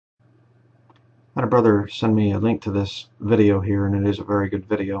had a brother send me a link to this video here, and it is a very good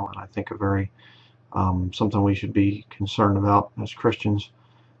video, and I think a very something we should be concerned about as Christians.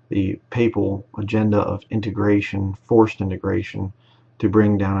 The papal agenda of integration, forced integration, to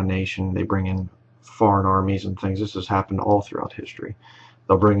bring down a nation. They bring in foreign armies and things. This has happened all throughout history.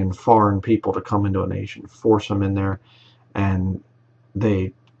 They'll bring in foreign people to come into a nation, force them in there, and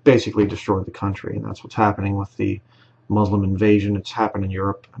they basically destroy the country. And that's what's happening with the Muslim invasion. It's happened in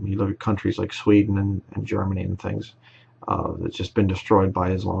Europe. I mean, you look at countries like Sweden and Germany and things. It's just been destroyed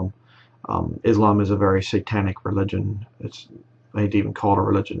by Islam. Islam is a very satanic religion. I hate to even call it a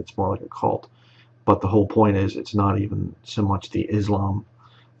religion. It's more like a cult. But the whole point is, it's not even so much the Islam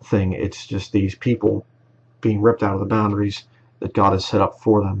thing. It's just these people being ripped out of the boundaries that God has set up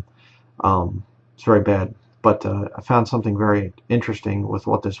for them. It's very bad. But I found something very interesting with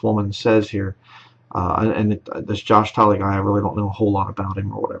what this woman says here. This Josh Tolley guy, I really don't know a whole lot about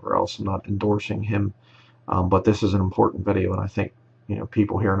him or whatever else. I'm not endorsing him. But this is an important video, and I think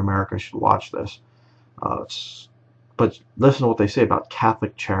people here in America should watch this. But listen to what they say about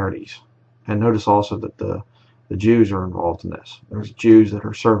Catholic Charities. And notice also that the Jews are involved in this. There's Jews that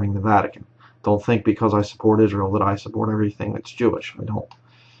are serving the Vatican. Don't think because I support Israel that I support everything that's Jewish. I don't.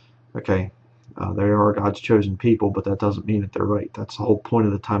 Okay? They are God's chosen people, but that doesn't mean that they're right. That's the whole point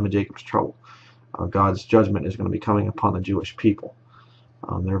of the time of Jacob's trouble. God's judgment is going to be coming upon the Jewish people.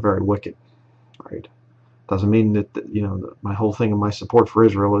 They're very wicked. Right? Doesn't mean that my whole thing of my support for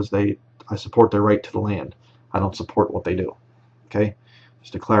Israel is I support their right to the land. I don't support what they do. Okay?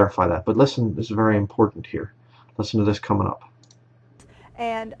 Just to clarify that. But listen, this is very important here. Listen to this coming up.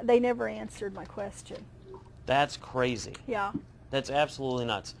 And they never answered my question. That's crazy. Yeah. That's absolutely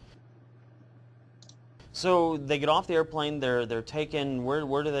nuts. So they get off the airplane, they're taken,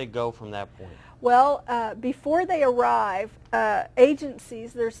 where do they go from that point? Well, before they arrive,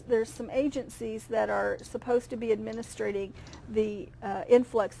 agencies, there's some agencies that are supposed to be administrating the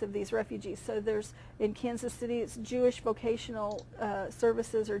influx of these refugees. So there's, in Kansas City, it's Jewish Vocational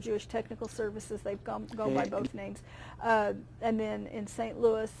Services or Jewish Technical Services. They've go by both names. And then in St.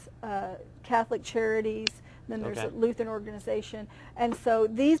 Louis, Catholic Charities. Then there's a Lutheran organization. And so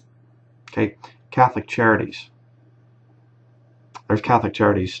these... Okay, Catholic Charities. There's Catholic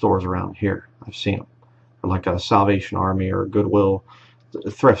Charities stores around here. I've seen them. They're like a Salvation Army or a Goodwill, a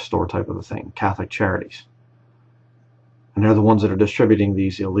thrift store type of a thing. Catholic Charities. And they're the ones that are distributing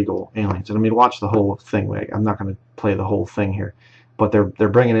these illegal aliens. And I mean, watch the whole thing. I'm not going to play the whole thing here. But they're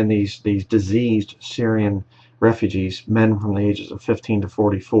bringing in these diseased Syrian refugees, men from the ages of 15 to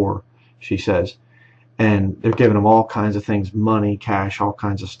 44, she says. And they're giving them all kinds of things, money, cash, all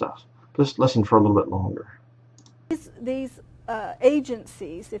kinds of stuff. Just listen for a little bit longer. These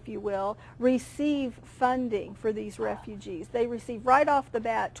agencies, if you will, receive funding for these refugees. They receive right off the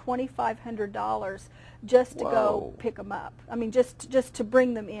bat $2,500 just to go pick them up. I mean, just to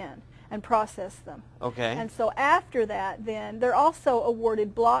bring them in and process them. Okay. And so after that, then they're also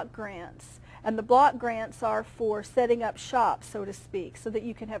awarded block grants. And the block grants are for setting up shop, so to speak, so that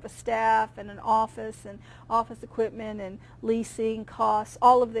you can have a staff and an office and office equipment and leasing costs,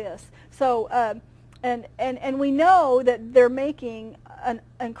 all of this. So, and we know that they're making an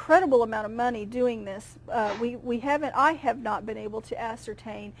incredible amount of money doing this. I have not been able to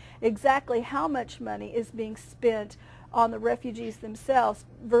ascertain exactly how much money is being spent on the refugees themselves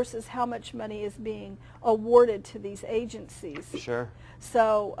versus how much money is being awarded to these agencies. Sure.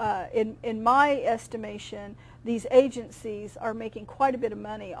 So in my estimation, these agencies are making quite a bit of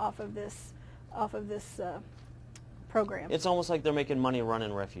money off of this program. It's almost like they're making money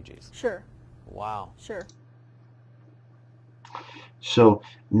running refugees. Sure. Wow. Sure. So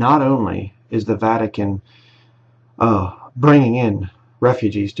not only is the Vatican bringing in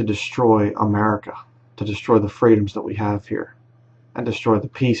refugees to destroy America, to destroy the freedoms that we have here, and destroy the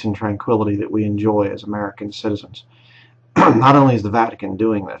peace and tranquility that we enjoy as American citizens. Not only is the Vatican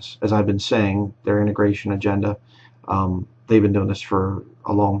doing this, as I've been saying, their integration agenda, they've been doing this for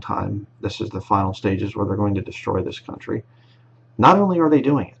a long time. This is the final stages where they're going to destroy this country. Not only are they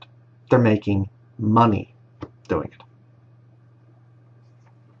doing it, they're making money doing it.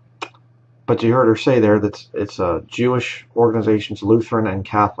 But you heard her say there that it's Jewish organizations, Lutheran and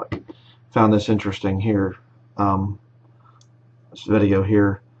Catholic. Found this interesting here. This video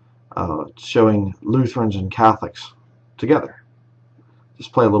here showing Lutherans and Catholics together.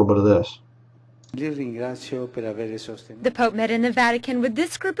 Just play a little bit of this. The Pope met in the Vatican with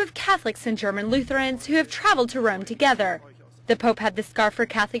this group of Catholics and German Lutherans who have traveled to Rome together. The Pope had the scarf for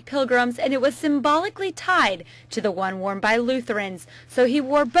Catholic pilgrims, and it was symbolically tied to the one worn by Lutherans, so he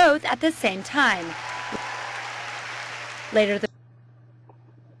wore both at the same time. Later,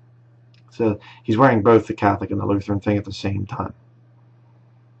 So he's wearing both the Catholic and the Lutheran thing at the same time.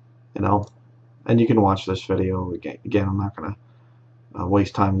 You know, and you can watch this video again. I'm not going to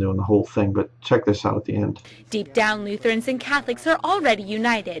waste time doing the whole thing, but check this out at the end. Deep down, Lutherans and Catholics are already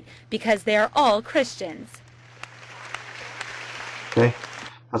united because they are all Christians. Okay,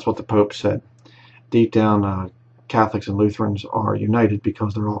 that's what the Pope said. Deep down, Catholics and Lutherans are united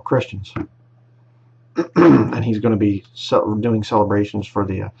because they're all Christians. And he's going to be doing celebrations for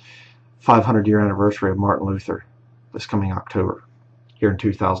the 500-year anniversary of Martin Luther this coming October, here in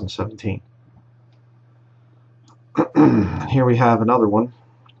 2017. Here we have another one.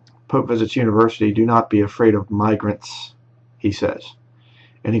 Pope visits university. Do not be afraid of migrants, he says.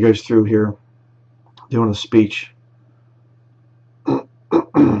 And he goes through here doing a speech.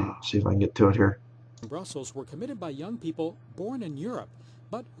 See if I can get to it here. Brussels were committed by young people born in Europe,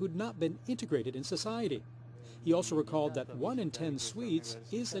 but who'd not been integrated in society. He also recalled that 1 in 10 Swedes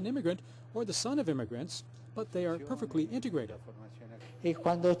is an immigrant or the son of immigrants, but they are perfectly integrated. E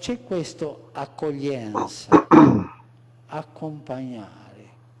quando c'è questo accoglienza, accompagnare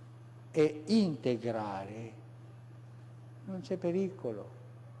e integrare, non c'è pericolo.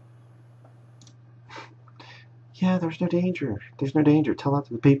 Yeah, there's no danger. There's no danger. Tell that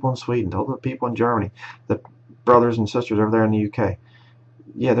to the people in Sweden. Tell the people in Germany, the brothers and sisters over there in the UK.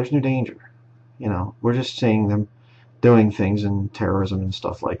 Yeah, there's no danger. You know, we're just seeing them doing things and terrorism and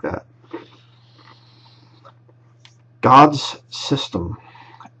stuff like that. God's system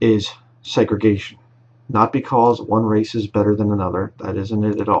is segregation. Not because one race is better than another. That isn't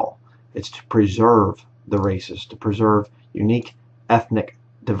it at all. It's to preserve the races, to preserve unique ethnic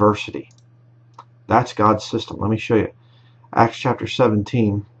diversity. That's God's system. Let me show you. Acts chapter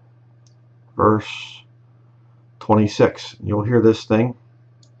 17, verse 26. You'll hear this thing.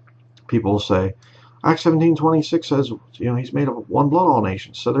 People will say, Acts 17:26 says, you know, he's made of one blood, all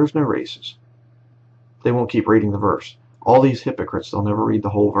nations, so there's no races. They won't keep reading the verse. All these hypocrites, they'll never read the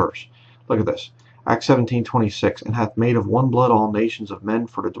whole verse. Look at this. Acts 17:26, and hath made of one blood all nations of men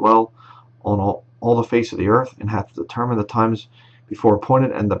for to dwell on all the face of the earth, and hath determined the times before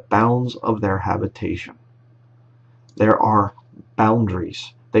appointed and the bounds of their habitation. There are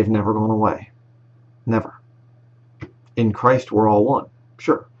boundaries. They've never gone away. Never. In Christ, we're all one.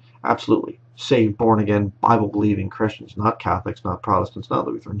 Sure. Absolutely. Saved, born again, Bible-believing Christians, not Catholics, not Protestants, not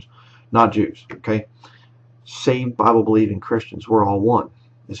Lutherans, not Jews, okay? Saved, Bible-believing Christians, we're all one,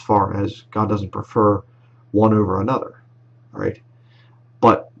 as far as God doesn't prefer one over another, all right?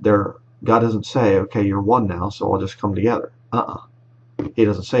 But God doesn't say, okay, you're one now, so I'll just come together. He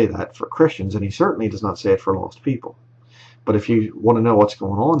doesn't say that for Christians, and he certainly does not say it for lost people. But if you want to know what's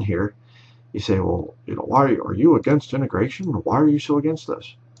going on here, you say, well, you know, why are you against integration? Why are you so against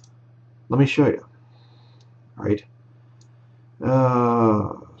this? Let me show you. All right.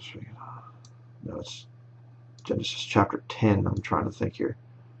 No, it's Genesis chapter 10. I'm trying to think here.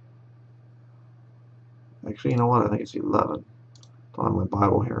 Actually, you know what? I think it's 11. I don't have my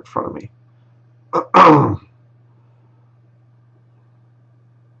Bible here in front of me.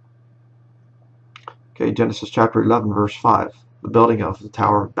 Okay, Genesis chapter 11, verse 5. The building of the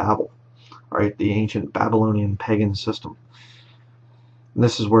Tower of Babel. All right, the ancient Babylonian pagan system. And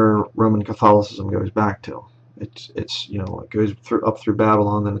this is where Roman Catholicism goes back to. It's you know, it goes up through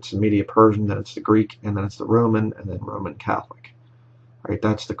Babylon, then it's the Medo-Persian, then it's the Greek, and then it's the Roman, and then Roman Catholic. All right,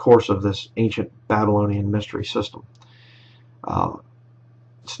 that's the course of this ancient Babylonian mystery system.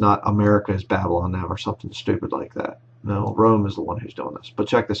 It's not America is Babylon now or something stupid like that. No, Rome is the one who's doing this. But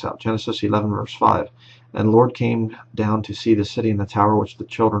check this out. Genesis 11, verse 5. And the Lord came down to see the city and the tower which the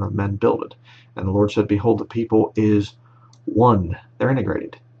children of men builded. And the Lord said, behold, the people is one. They're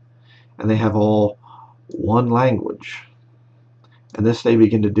integrated. And they have all one language. And this they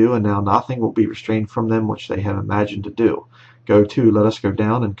begin to do, and now nothing will be restrained from them which they have imagined to do. Go to, let us go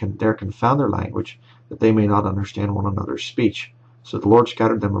down, and there confound their language, that they may not understand one another's speech. So the Lord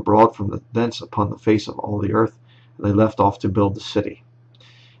scattered them abroad from thence upon the face of all the earth, and they left off to build the city.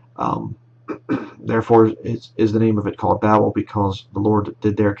 Therefore is the name of it called Babel, because the Lord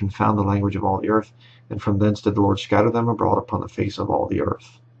did there confound the language of all the earth, and from thence did the Lord scatter them abroad upon the face of all the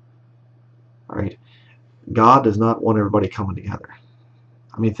earth. All right. God does not want everybody coming together.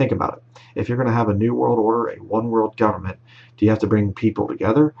 I mean, think about it. If you're going to have a new world order, a one world government, do you have to bring people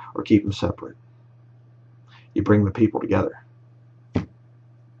together or keep them separate? You bring the people together.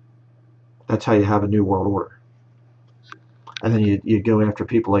 That's how you have a new world order. And then you go after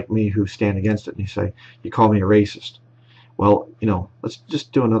people like me who stand against it, and you say, you call me a racist. Well, you know, let's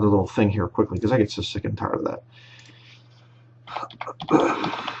just do another little thing here quickly, because I get so sick and tired of that.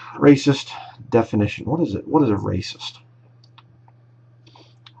 Racist definition. What is it? What is a racist?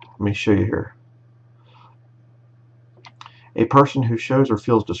 Let me show you here. A person who shows or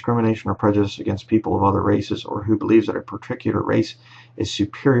feels discrimination or prejudice against people of other races, or who believes that a particular race is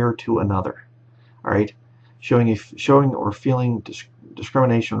superior to another. All right, showing or feeling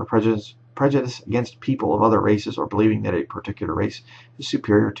discrimination or prejudice against people of other races, or believing that a particular race is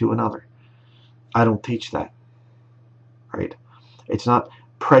superior to another. I don't teach that. Right? It's not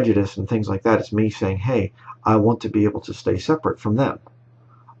prejudice and things like that. It's me saying, hey, I want to be able to stay separate from them.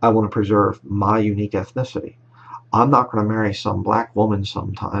 I want to preserve my unique ethnicity. I'm not going to marry some black woman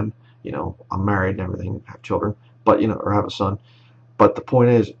sometime. You know, I'm married and everything, have children, but, you know, or have a son. But the point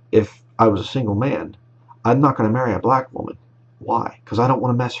is, if I was a single man, I'm not going to marry a black woman. Why? Because I don't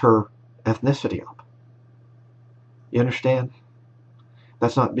want to mess her ethnicity up. You understand?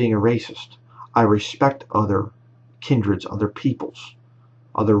 That's not being a racist. I respect other kindreds, other peoples,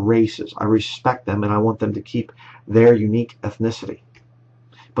 other races. I respect them, and I want them to keep their unique ethnicity.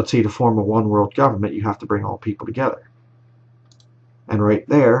 But see, to form a one world government, you have to bring all people together. And right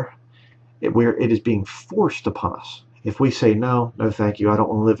there, it is being forced upon us. If we say, no thank you, I don't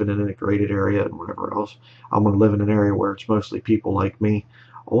want to live in an integrated area and whatever else, I want to live in an area where it's mostly people like me.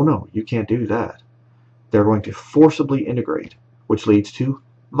 Oh no, you can't do that. They're going to forcibly integrate, which leads to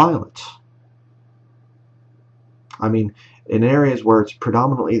violence. I mean, in areas where it's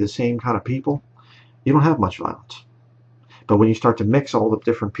predominantly the same kind of people, you don't have much violence. But when you start to mix all the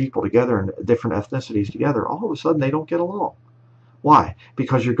different people together and different ethnicities together, all of a sudden they don't get along. Why?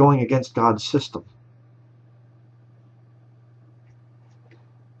 Because you're going against God's system.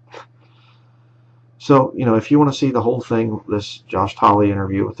 So, you know, if you want to see the whole thing, this Josh Tolley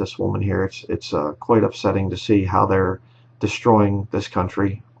interview with this woman here, it's quite upsetting to see how they're destroying this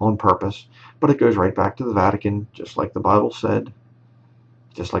country on purpose. But it goes right back to the Vatican, just like the Bible said,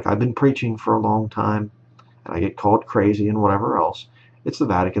 just like I've been preaching for a long time. And I get called crazy and whatever else. It's the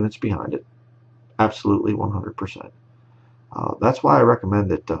Vatican that's behind it. Absolutely 100%. That's why I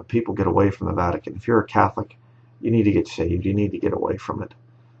recommend that people get away from the Vatican. If you're a Catholic, you need to get saved. You need to get away from it.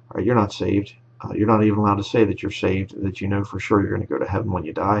 All right, you're not saved. You're not even allowed to say that you're saved, that you know for sure you're going to go to heaven when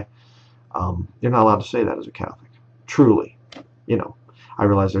you die. You're not allowed to say that as a Catholic. Truly. You know, I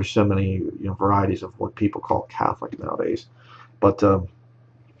realize there's so many varieties of what people call Catholic nowadays. But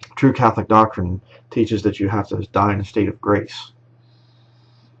true Catholic doctrine teaches that you have to die in a state of grace.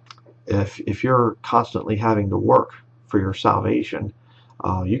 If you're constantly having to work for your salvation,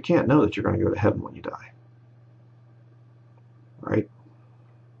 you can't know that you're going to go to heaven when you die. Right?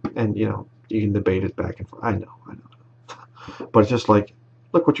 And, you know, you can debate it back and forth. I know. But it's just like,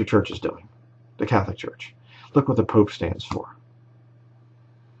 look what your church is doing. The Catholic Church. Look what the Pope stands for.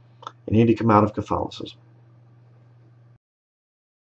 You need to come out of Catholicism.